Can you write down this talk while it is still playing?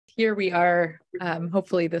here we are.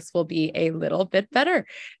 Hopefully this will be a little bit better.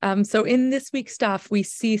 So in this week's Daf, we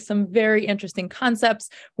see some very interesting concepts.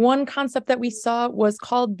 One concept that we saw was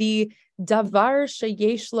called the Davar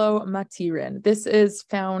Sheyesh Lo Matirin. This is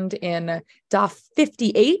found in Daf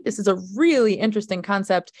 58. This is a really interesting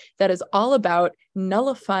concept that is all about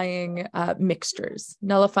nullifying mixtures.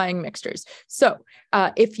 So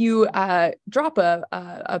if you drop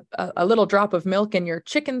a little drop of milk in your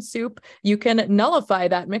chicken soup, you can nullify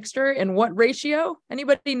that mixture in what ratio?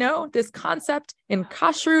 Anybody know this concept in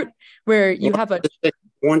kashrut, where you have a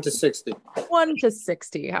 1 to 60. 1 to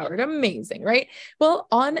 60, Howard. Amazing, right? Well,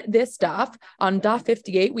 on this daf, on daf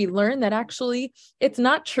 58, we learn that actually it's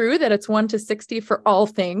not true that it's 1 to 60 for all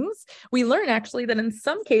things. We learn actually that in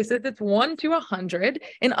some cases it's 1 to 100.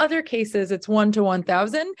 In other cases, it's 1 to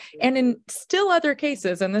 1,000. And in still other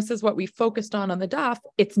cases, and this is what we focused on the daf,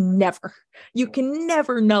 it's never. You can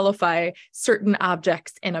never nullify certain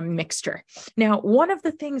objects in a mixture. Now, one of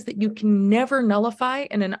the things that you can never nullify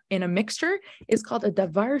in a mixture is called a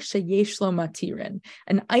davar sheyesh lo matirin,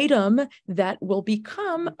 an item that will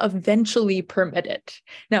become eventually permitted.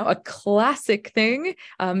 Now, a classic thing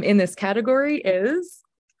in this category is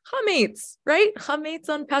chametz, right? Chametz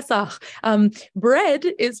on Pesach. Bread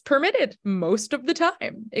is permitted most of the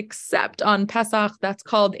time, except on Pesach, that's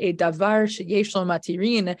called a davar sheyesh lo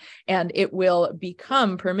matirin, and it will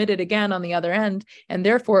become permitted again on the other end, and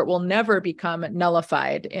therefore it will never become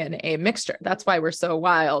nullified in a mixture. That's why we're so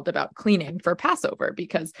wild about cleaning for Passover,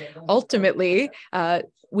 because ultimately,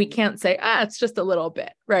 we can't say, it's just a little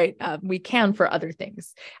bit, right? We can for other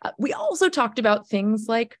things. We also talked about things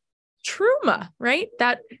like truma, right?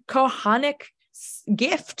 That kohanic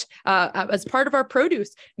gift as part of our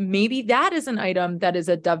produce. Maybe that is an item that is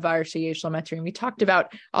a davar sheyesh lo matirin. We talked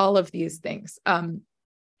about all of these things.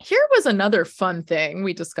 Here was another fun thing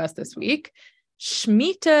we discussed this week.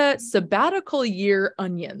 Shemitah sabbatical year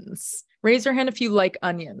onions. Raise your hand if you like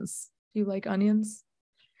onions. Do you like onions?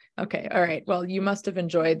 Okay. All right. Well, you must have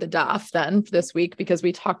enjoyed the daf then this week, because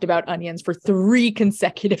we talked about onions for 3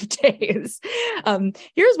 consecutive days.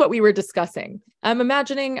 Here's what we were discussing. I'm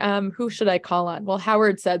imagining, who should I call on? Well,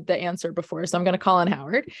 Howard said the answer before, so I'm going to call on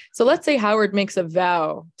Howard. So let's say Howard makes a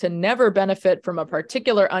vow to never benefit from a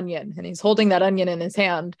particular onion, and he's holding that onion in his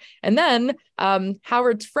hand. And then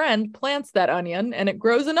Howard's friend plants that onion and it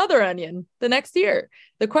grows another onion the next year.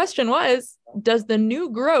 The question was, does the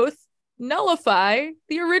new growth nullify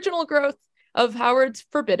the original growth of Howard's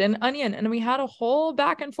forbidden onion? And we had a whole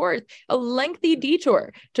back and forth, a lengthy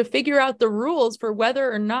detour to figure out the rules for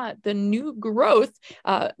whether or not the new growth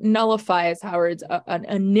nullifies Howard's an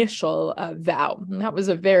initial vow. And that was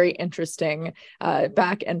a very interesting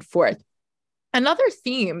back and forth. Another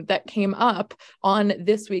theme that came up on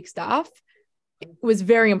this week's daf was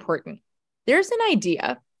very important. There's an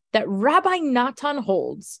idea that Rabbi Natan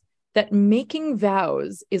holds that making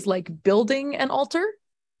vows is like building an altar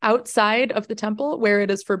outside of the temple where it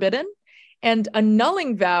is forbidden, and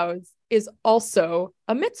annulling vows is also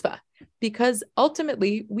a mitzvah, because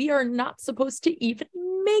ultimately we are not supposed to even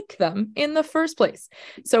make them in the first place.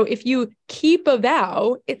 So if you keep a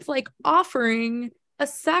vow, it's like offering a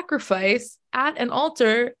sacrifice at an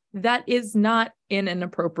altar that is not in an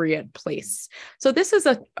appropriate place. So this is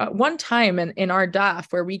a one time in our daf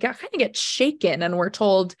where we kind of get shaken and we're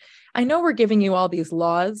told, I know we're giving you all these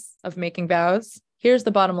laws of making vows. Here's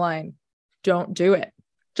the bottom line. Don't do it.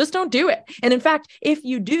 Just don't do it. And in fact, if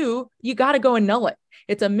you do, you got to go annul it.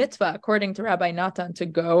 It's a mitzvah, according to Rabbi Natan, to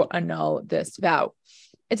go annul this vow.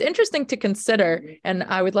 It's interesting to consider, and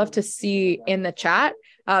I would love to see in the chat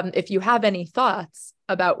if you have any thoughts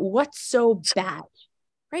about what's so bad,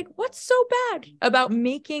 right? What's so bad about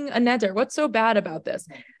making a neder? What's so bad about this?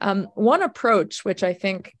 One approach, which I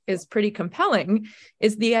think is pretty compelling,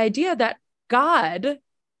 is the idea that God,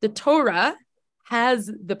 the Torah, has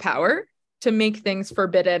the power to make things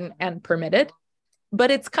forbidden and permitted,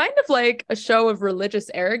 but it's kind of like a show of religious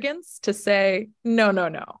arrogance to say, no,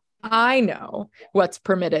 I know what's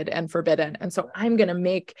permitted and forbidden. And so I'm going to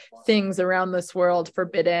make things around this world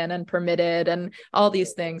forbidden and permitted and all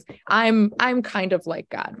these things. I'm kind of like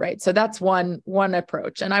God, right? So that's one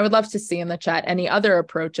approach. And I would love to see in the chat any other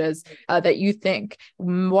approaches that you think.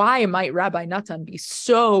 Why might Rabbi Natan be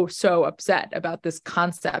so upset about this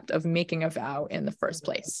concept of making a vow in the first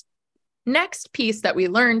place? Next piece that we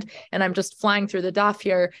learned, and I'm just flying through the daf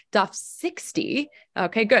here, daf 60.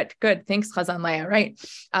 Okay, good. Thanks, Chazan Leah, right?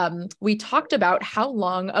 We talked about how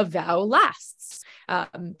long a vow lasts.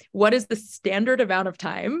 What is the standard amount of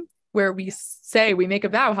time where we say we make a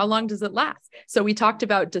vow, how long does it last? So we talked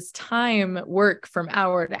about, does time work from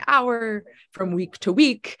hour to hour, from week to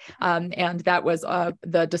week? And that was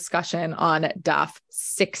the discussion on Daf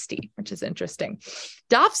 60, which is interesting.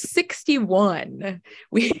 Daf 61,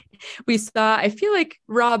 we saw, I feel like,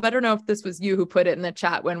 Rob, I don't know if this was you who put it in the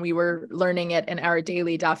chat when we were learning it in our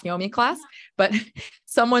daily Daf Yomi class, but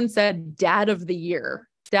someone said dad of the year.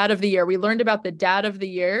 Dad of the year. We learned about the dad of the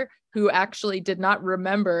year who actually did not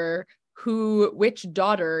remember which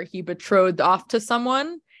daughter he betrothed off to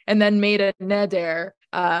someone, and then made a neder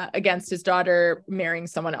against his daughter marrying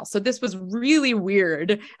someone else. So this was really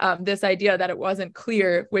weird, this idea that it wasn't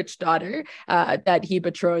clear which daughter that he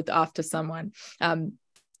betrothed off to someone.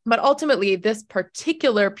 But ultimately, this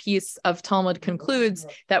particular piece of Talmud concludes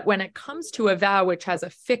that when it comes to a vow which has a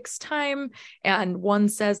fixed time, and one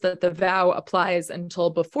says that the vow applies until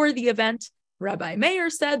before the event, Rabbi Meir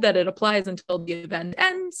said that it applies until the event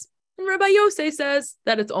ends, and Rabbi Yosef says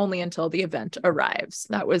that it's only until the event arrives.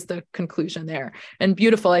 That was the conclusion there. And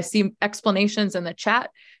beautiful. I see explanations in the chat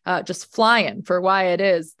just flying for why it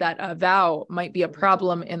is that a vow might be a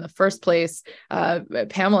problem in the first place.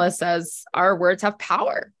 Pamela says our words have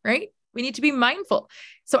power, right? We need to be mindful.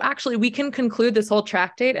 So actually, we can conclude this whole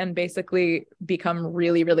tractate and basically become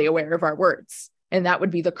really, really aware of our words. And that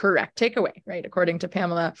would be the correct takeaway, right? According to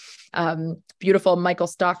Pamela, beautiful Michael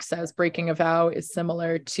Stock says breaking a vow is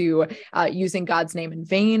similar to using God's name in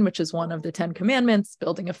vain, which is one of the 10 commandments,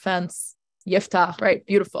 building a fence, yiftach, right?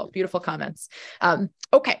 Beautiful, beautiful comments.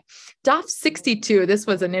 Okay, Daf 62, this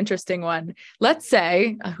was an interesting one. Let's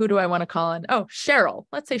say, who do I want to call in? Oh, Cheryl.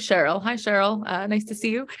 Let's say Cheryl. Hi, Cheryl. Nice to see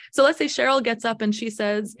you. So let's say Cheryl gets up and she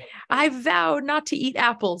says, I vow not to eat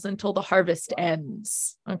apples until the harvest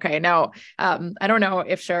ends. Okay, now, I don't know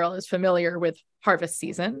if Cheryl is familiar with harvest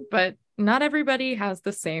season, but not everybody has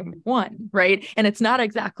the same one, right? And it's not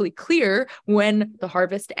exactly clear when the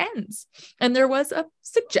harvest ends. And there was a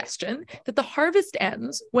suggestion that the harvest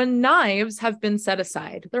ends when knives have been set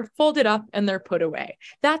aside. They're folded up and they're put away.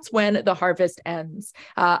 That's when the harvest ends.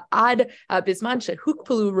 Ad bisman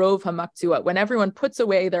shehukpelu rov hamaktua, when everyone puts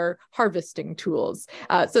away their harvesting tools.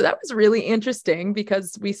 So that was really interesting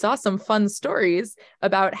because we saw some fun stories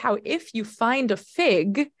about how if you find a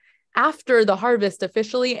fig after the harvest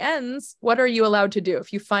officially ends, what are you allowed to do?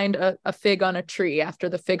 If you find a fig on a tree after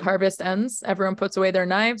the fig harvest ends, everyone puts away their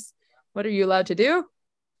knives. What are you allowed to do?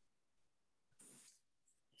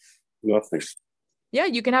 Nothing. Yeah,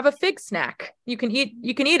 you can have a fig snack. You can eat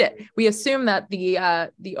it. We assume that the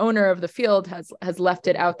owner of the field has left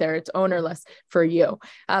it out there. It's ownerless for you.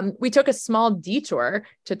 We took a small detour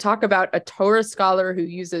to talk about a Torah scholar who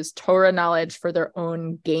uses Torah knowledge for their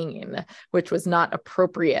own gain, which was not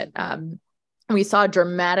appropriate. We saw a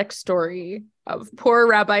dramatic story of poor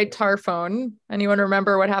Rabbi Tarfon. Anyone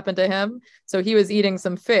remember what happened to him? So he was eating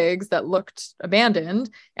some figs that looked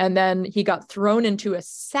abandoned, and then he got thrown into a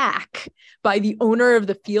sack by the owner of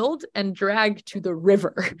the field and dragged to the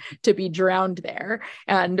river to be drowned there.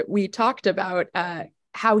 And we talked about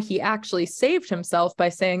how he actually saved himself by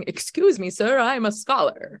saying, excuse me, sir, I'm a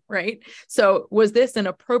scholar, right? So was this an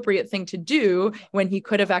appropriate thing to do when he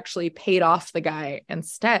could have actually paid off the guy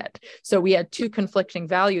instead? So we had two conflicting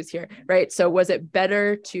values here, right? So was it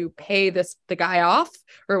better to pay the guy off,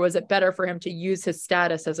 or was it better for him to use his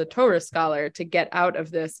status as a Torah scholar to get out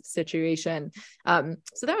of this situation?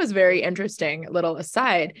 So that was very interesting little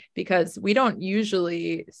aside, because we don't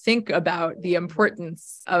usually think about the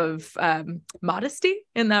importance of modesty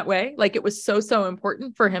in that way. Like it was so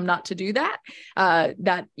important for him not to do that,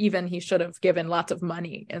 that even he should have given lots of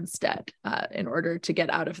money instead in order to get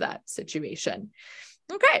out of that situation.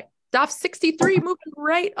 Okay. Daf 63, moving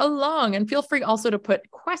right along, and feel free also to put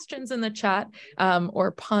questions in the chat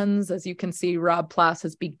or puns. As you can see, Rob Plass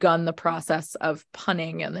has begun the process of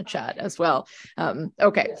punning in the chat as well.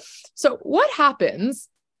 Okay, so what happens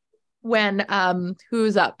when,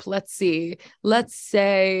 who's up? Let's see. Let's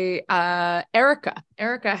say Erica.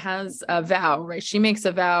 Erica has a vow, right? She makes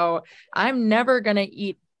a vow, I'm never going to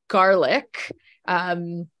eat garlic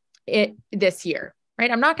this year. Right?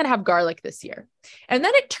 I'm not going to have garlic this year. And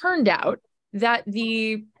then it turned out that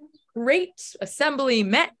the Great Assembly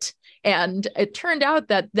met, and it turned out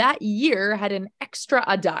that that year had an extra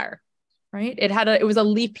Adar, right? It was a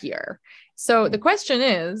leap year. So the question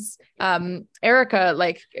is,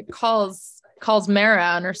 Erica calls Mara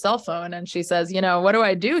on her cell phone and she says, what do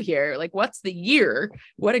I do here? Like, what's the year?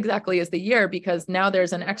 What exactly is the year? Because now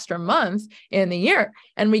there's an extra month in the year.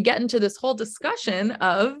 And we get into this whole discussion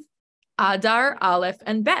of Adar, Aleph,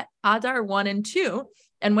 and Bet, Adar 1 and 2.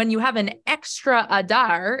 And when you have an extra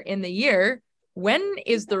Adar in the year, when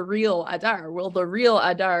is the real Adar? Will the real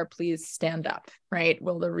Adar please stand up, right?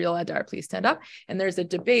 Will the real Adar please stand up? And there's a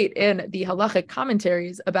debate in the halachic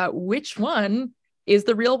commentaries about which one is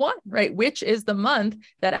the real one, right? Which is the month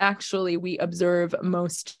that actually we observe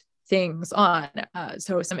most things on.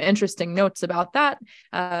 So some interesting notes about that.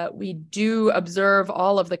 We do observe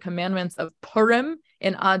all of the commandments of Purim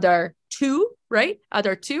in Adar 2, right?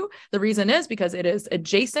 Adar 2. The reason is because it is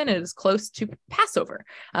adjacent, it is close to Passover.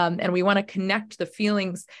 And we want to connect the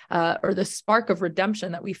feelings or the spark of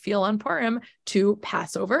redemption that we feel on Purim to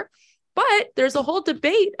Passover. But there's a whole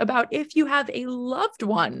debate about if you have a loved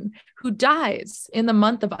one who dies in the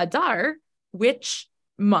month of Adar, which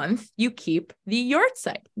month you keep the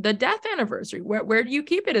yortzeit, the death anniversary. Where do you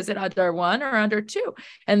keep it? Is it Adar 1 or Adar 2?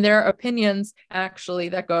 And there are opinions actually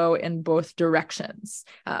that go in both directions,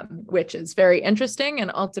 which is very interesting.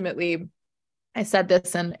 And ultimately, I said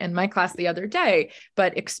this in my class the other day,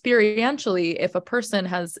 but experientially, if a person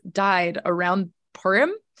has died around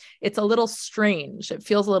Purim, it's a little strange. It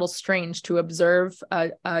feels a little strange to observe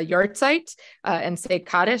a yortzeit and say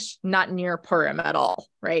Kaddish not near Purim at all,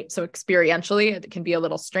 right? So experientially, it can be a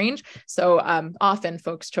little strange. So often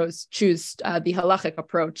folks choose the halachic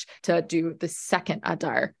approach to do the second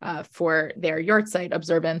Adar for their yortzeit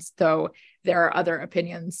observance, though there are other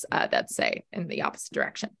opinions that say in the opposite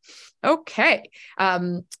direction. Okay,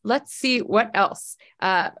 let's see what else.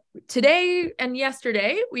 Today and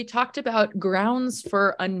yesterday, we talked about grounds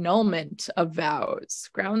for annulment of vows,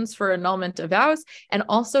 and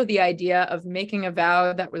also the idea of making a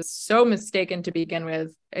vow that was so mistaken to begin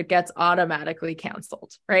with, it gets automatically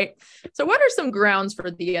canceled, right? So what are some grounds for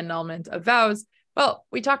the annulment of vows? Well,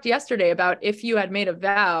 we talked yesterday about if you had made a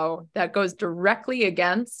vow that goes directly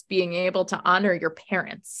against being able to honor your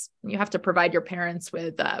parents. You have to provide your parents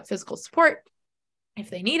with physical support if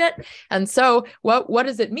they need it. And so what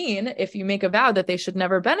does it mean if you make a vow that they should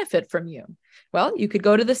never benefit from you? Well, you could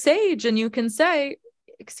go to the sage and you can say,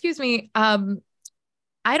 excuse me,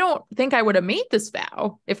 I don't think I would have made this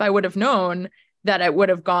vow if I would have known that I would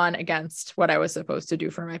have gone against what I was supposed to do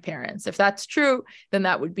for my parents. If that's true, then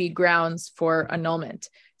that would be grounds for annulment.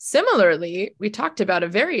 Similarly, we talked about a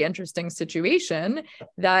very interesting situation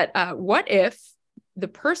that what if the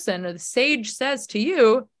person or the sage says to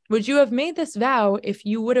you, would you have made this vow if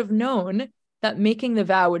you would have known that making the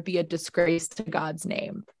vow would be a disgrace to God's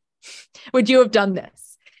name? Would you have done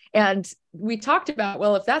this? And we talked about,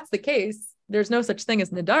 well, if that's the case, there's no such thing as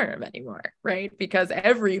Nedarim anymore, right? Because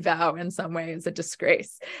every vow in some way is a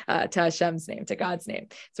disgrace to Hashem's name, to God's name.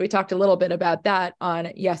 So we talked a little bit about that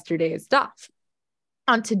on yesterday's daf.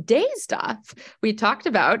 On today's daf, we talked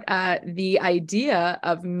about the idea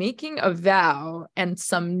of making a vow and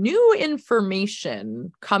some new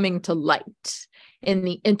information coming to light in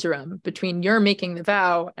the interim between your making the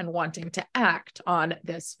vow and wanting to act on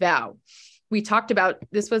this vow. We talked about,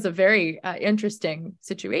 this was a very interesting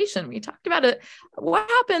situation. We talked about it. What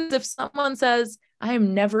happens if someone says, I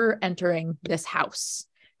am never entering this house.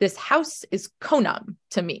 This house is konam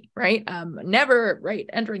to me, right? Never, right,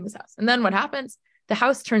 entering this house. And then what happens? The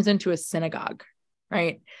house turns into a synagogue,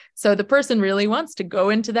 right? So the person really wants to go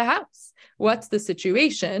into the house. What's the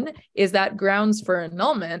situation? Is that grounds for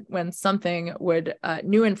annulment when something would,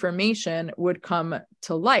 new information would come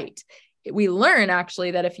to light? We learn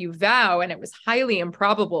actually that if you vow and it was highly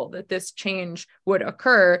improbable that this change would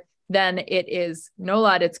occur, then it is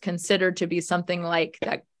nolad. It's considered to be something like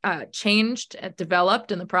that changed,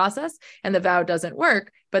 developed in the process, and the vow doesn't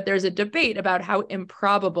work. But there's a debate about how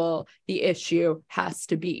improbable the issue has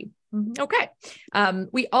to be. Okay.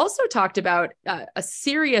 We also talked about a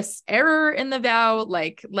serious error in the vow.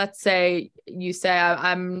 Like, let's say you say,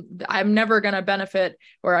 I'm never going to benefit,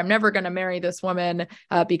 or I'm never going to marry this woman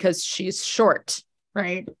because she's short.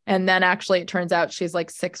 Right. And then actually it turns out she's like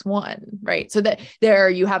 6'1", right? So that there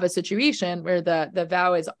you have a situation where the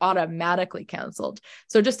vow is automatically canceled.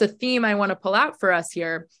 So just a theme I want to pull out for us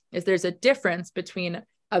here is there's a difference between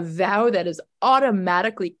a vow that is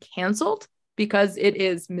automatically canceled because it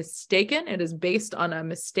is mistaken, it is based on a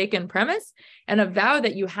mistaken premise, and a vow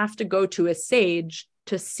that you have to go to a sage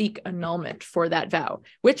to seek annulment for that vow.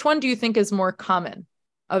 Which one do you think is more common?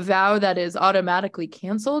 A vow that is automatically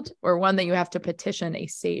canceled, or one that you have to petition a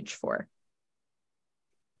sage for?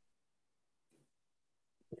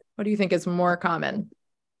 What do you think is more common?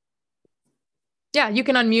 Yeah, you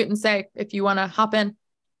can unmute and say if you want to hop in.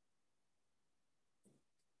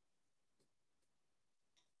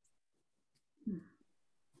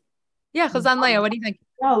 Yeah, Chazan Leah, what do you think?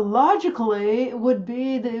 Well, logically, it would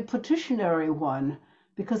be the petitionary one,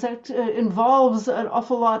 because it involves an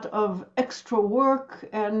awful lot of extra work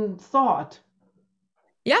and thought.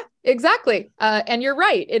 Yeah, exactly. And you're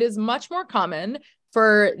right. It is much more common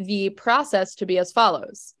for the process to be as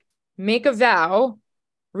follows. Make a vow,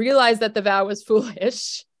 realize that the vow was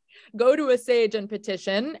foolish, go to a sage and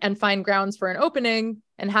petition and find grounds for an opening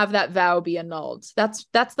and have that vow be annulled. That's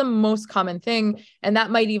the most common thing. And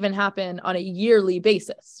that might even happen on a yearly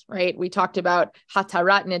basis, right? We talked about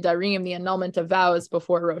Tractate Nedarim, the annulment of vows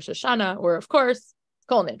before Rosh Hashanah, or of course,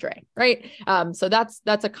 Kol Nidre, right? So that's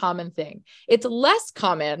a common thing. It's less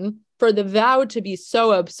common for the vow to be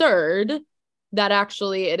so absurd that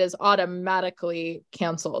actually it is automatically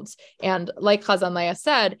canceled. And like Chazan Leah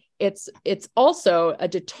said, it's also a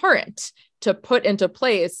deterrent to put into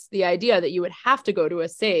place the idea that you would have to go to a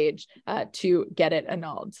sage to get it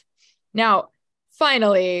annulled. Now,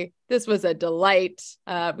 finally, this was a delight.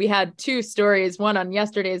 We had two stories, one on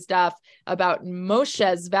yesterday's daf about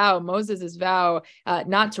Moshe's vow, Moses' vow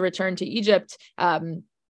not to return to Egypt,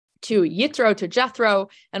 to Yitro, to Jethro,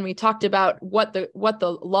 and we talked about what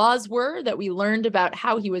the laws were that we learned about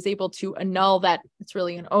how he was able to annul that. It's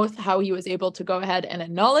really an oath, how he was able to go ahead and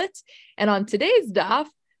annul it. And on today's daf,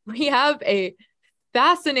 we have a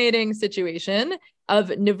fascinating situation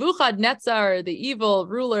of Nebuchadnezzar, the evil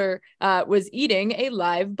ruler, was eating a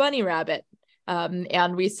live bunny rabbit.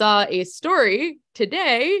 And we saw a story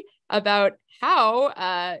today about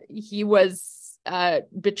how he was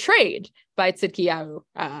betrayed by Tzidkiyahu.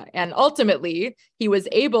 And ultimately, he was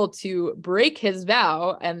able to break his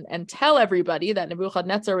vow and tell everybody that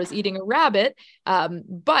Nebuchadnezzar was eating a rabbit.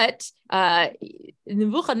 But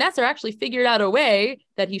Nebuchadnezzar actually figured out a way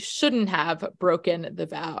that he shouldn't have broken the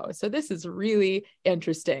vow. So this is really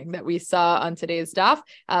interesting that we saw on today's daf.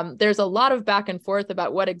 There's a lot of back and forth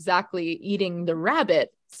about what exactly eating the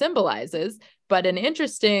rabbit symbolizes. But an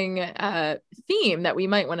interesting theme that we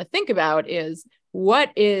might want to think about is,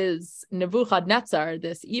 what is Nebuchadnezzar,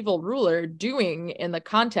 this evil ruler, doing in the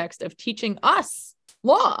context of teaching us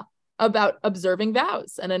law about observing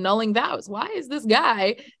vows and annulling vows? Why is this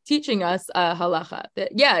guy teaching us halacha?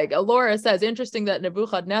 Laura says, interesting that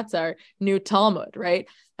Nebuchadnezzar knew Talmud, right?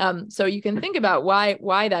 So you can think about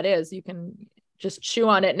why that is. You can just chew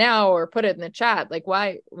on it now or put it in the chat. Like,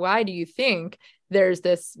 why do you think there's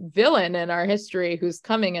this villain in our history who's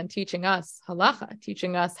coming and teaching us halacha,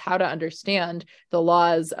 teaching us how to understand the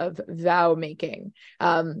laws of vow making?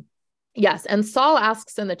 Yes, and Saul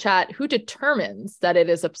asks in the chat, who determines that it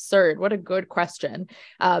is absurd? What a good question.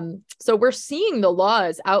 So we're seeing the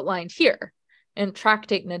laws outlined here in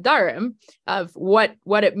Tractate Nedarim of what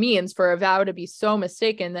it means for a vow to be so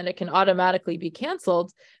mistaken that it can automatically be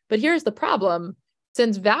canceled. But here's the problem.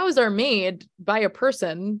 Since vows are made by a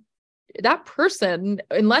person, that person,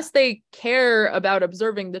 unless they care about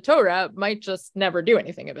observing the Torah, might just never do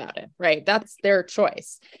anything about it, right? That's their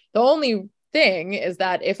choice. The only thing is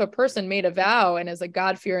that if a person made a vow and is a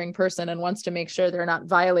God-fearing person and wants to make sure they're not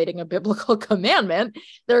violating a biblical commandment,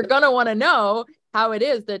 they're going to want to know how it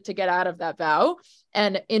is that to get out of that vow.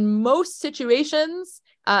 And in most situations,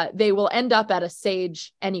 they will end up at a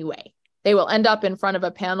sage anyway. They will end up in front of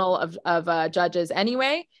a panel of judges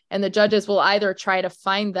anyway, and the judges will either try to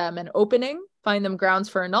find them an opening, find them grounds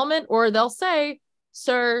for annulment, or they'll say,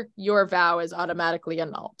 sir, your vow is automatically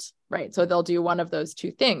annulled, right? So they'll do one of those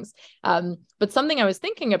two things. But something I was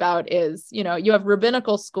thinking about is, you have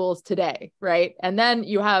rabbinical schools today, right? And then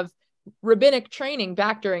you have rabbinic training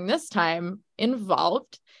back during this time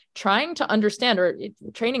involved trying to understand, or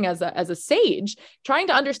training as a sage, trying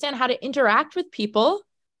to understand how to interact with people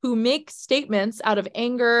who make statements out of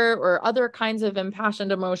anger or other kinds of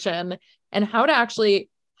impassioned emotion, and how to actually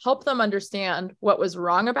help them understand what was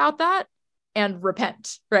wrong about that and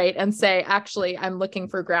repent, right? And say, actually, I'm looking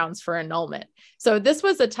for grounds for annulment. So this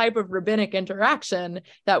was a type of rabbinic interaction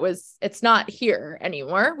it's not here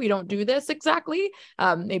anymore. We don't do this exactly.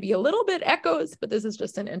 Maybe a little bit echoes, but this is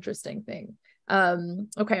just an interesting thing.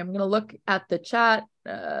 Okay, I'm going to look at the chat.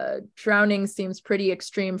 Drowning seems pretty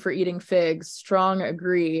extreme for eating figs. Strong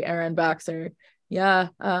agree, Aaron Boxer. Yeah.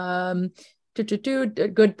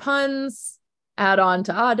 Good puns. Add on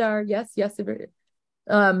to Adar. Yes.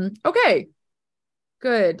 Okay,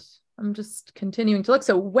 good. I'm just continuing to look.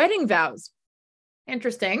 So wedding vows.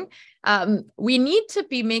 Interesting. We need to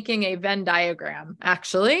be making a Venn diagram,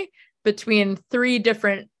 actually, between three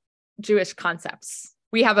different Jewish concepts.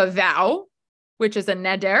 We have a vow, which is a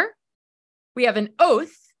neder. We have an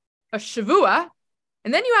oath, a shavua,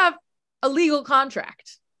 and then you have a legal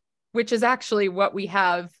contract, which is actually what we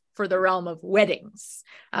have for the realm of weddings.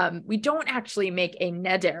 We don't actually make a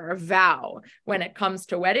neder, a vow, when it comes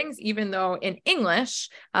to weddings, even though in English,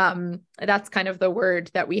 that's kind of the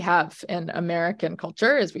word that we have in American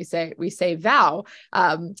culture, as we say vow.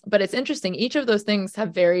 But it's interesting. Each of those things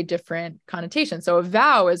have very different connotations. So a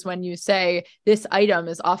vow is when you say, this item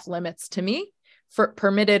is off limits to me. For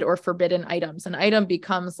permitted or forbidden items. An item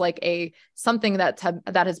becomes like something that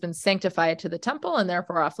has been sanctified to the temple and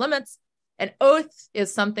therefore off limits. An oath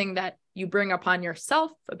is something that you bring upon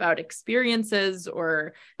yourself about experiences,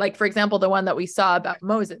 or like, for example, the one that we saw about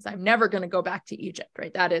Moses, I'm never going to go back to Egypt,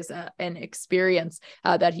 right? That is an experience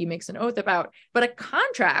that he makes an oath about. But a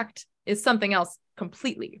contract is something else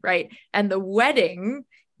completely, right? And the wedding,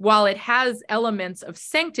 while it has elements of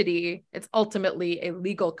sanctity, it's ultimately a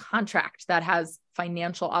legal contract that has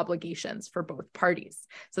financial obligations for both parties.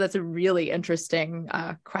 So that's a really interesting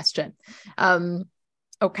question.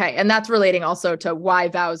 Okay, and that's relating also to why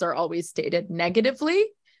vows are always stated negatively.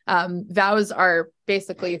 Vows are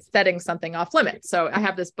basically setting something off limits. So I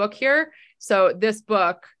have this book here. So this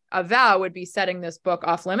book, a vow would be setting this book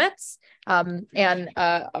off limits,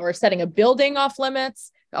 or setting a building off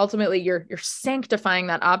limits. Ultimately, you're sanctifying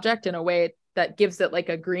that object in a way that gives it like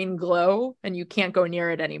a green glow and you can't go near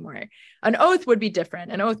it anymore. An oath would be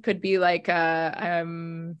different. An oath could be like,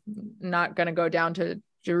 I'm not going to go down to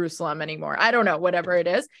Jerusalem anymore. I don't know, whatever it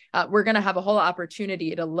is. We're going to have a whole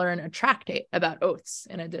opportunity to learn a tractate about oaths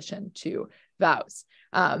in addition to vows.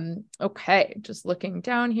 Okay, just looking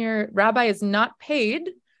down here. Rabbi is not paid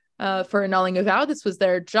for annulling a vow. This was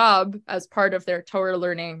their job as part of their Torah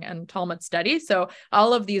learning and Talmud study. So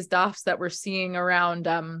all of these dafs that we're seeing around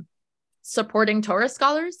supporting Torah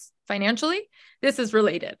scholars financially, this is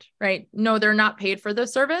related, right? No, they're not paid for the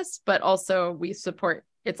service, but also we support,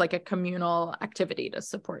 it's like a communal activity to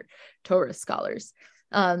support Torah scholars.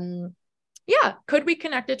 Yeah, could we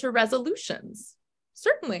connect it to resolutions?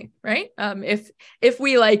 Certainly, right? If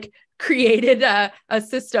we like created a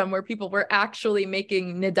system where people were actually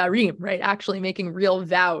making Nedarim, right? Actually making real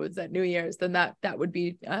vows at New Year's, then that would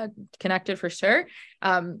be connected for sure.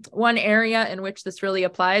 One area in which this really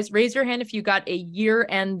applies, raise your hand if you got a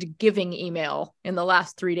year-end giving email in the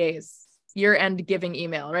last 3 days. Year-end giving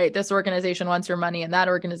email, right? This organization wants your money and that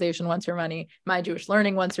organization wants your money. My Jewish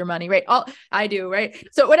Learning wants your money, right? All I do, right?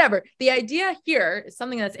 So whatever. The idea here is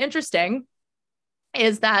something that's interesting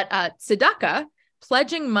is that tzedakah,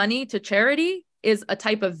 pledging money to charity, is a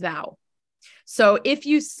type of vow. So if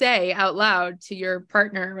you say out loud to your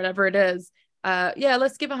partner, whatever it is, yeah,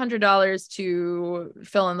 let's give $100 to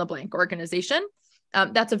fill in the blank organization.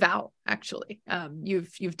 That's a vow, actually.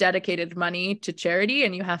 You've dedicated money to charity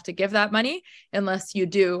and you have to give that money unless you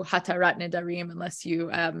do hatarat nedarim, unless you,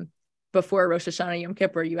 before Rosh Hashanah Yom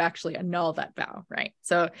Kippur, you actually annul that vow, right?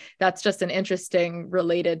 So that's just an interesting,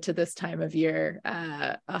 related to this time of year,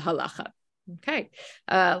 a halacha. Okay.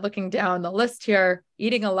 Looking down the list here,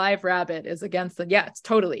 eating a live rabbit is against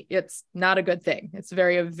it's not a good thing. It's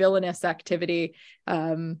very a villainous activity.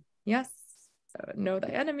 Yes. So know thy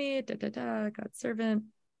enemy, God's servant.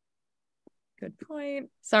 Good point.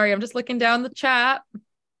 Sorry, I'm just looking down the chat.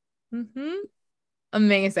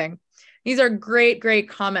 Amazing. These are great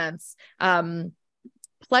comments.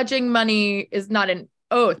 Pledging money is not an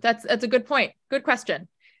oath. That's a good point. Good question.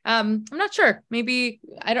 I'm not sure. Maybe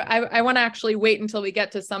I want to actually wait until we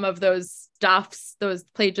get to some of those dafs, those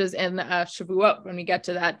pages in Shavuot, when we get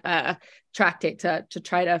to that tractate to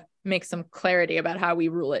try to make some clarity about how we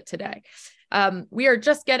rule it today. We are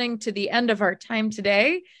just getting to the end of our time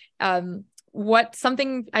today.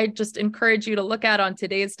 Something I just encourage you to look at on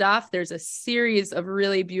today's daf, there's a series of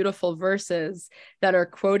really beautiful verses that are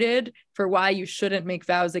quoted for why you shouldn't make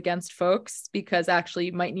vows against folks, because actually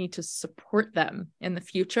you might need to support them in the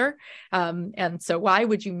future. And so why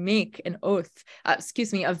would you make an oath,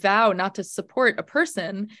 a vow not to support a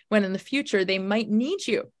person when in the future they might need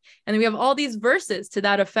you? And we have all these verses to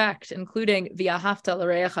that effect, including V'ahavta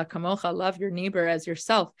l'reacha kamocha, love your neighbor as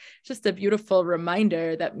yourself. Just a beautiful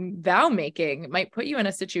reminder that vow making might put you in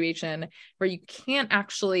a situation where you can't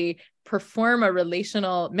actually perform a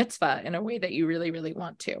relational mitzvah in a way that you really, really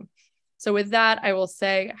want to. So with that, I will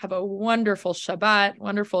say, have a wonderful Shabbat,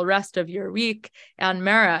 wonderful rest of your week. And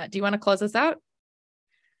Mara, do you want to close us out?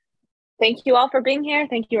 Thank you all for being here.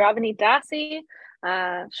 Thank you, Rabbanit Dasi.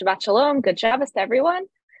 Shabbat Shalom. Good Shabbos to everyone.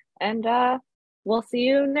 And we'll see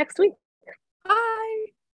you next week. Bye.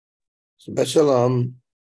 Shabbat Shalom.